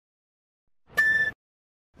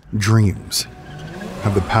Dreams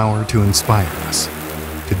have the power to inspire us,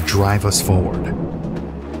 to drive us forward,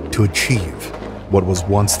 to achieve what was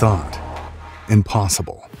once thought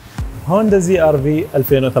impossible. هوندا زي ار في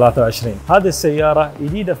 2023 هذه السيارة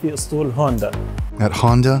جديدة في أسطول هوندا. At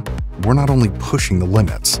Honda, we're not only pushing the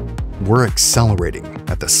limits, we're accelerating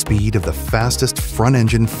at the speed of the fastest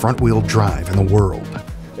front-engine front-wheel drive in the world.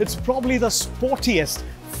 It's probably the sportiest,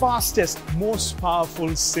 fastest, most powerful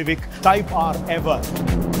Civic Type R ever.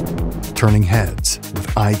 Turning heads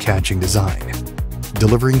with eye-catching design,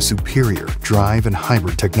 delivering superior drive and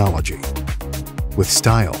hybrid technology, with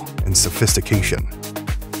style and sophistication,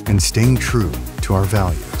 and staying true to our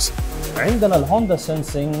values. عندنا الهوندا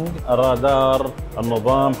سنسينج، الرادار،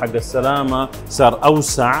 النظام حق السلامة صار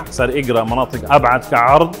أوسع، صار يقرأ مناطق أبعد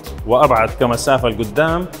كعرض وأبعد كمسافة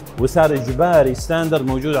لقدام، وصار إجباري ستاندرد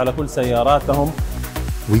موجود على كل سياراتهم.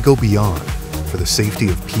 We go beyond for the safety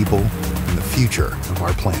of people and the future of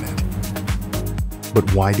our planet. But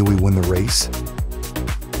why do we win the race?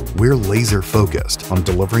 We're laser focused on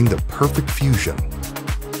delivering the perfect fusion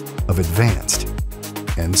of advanced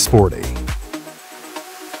and sporty.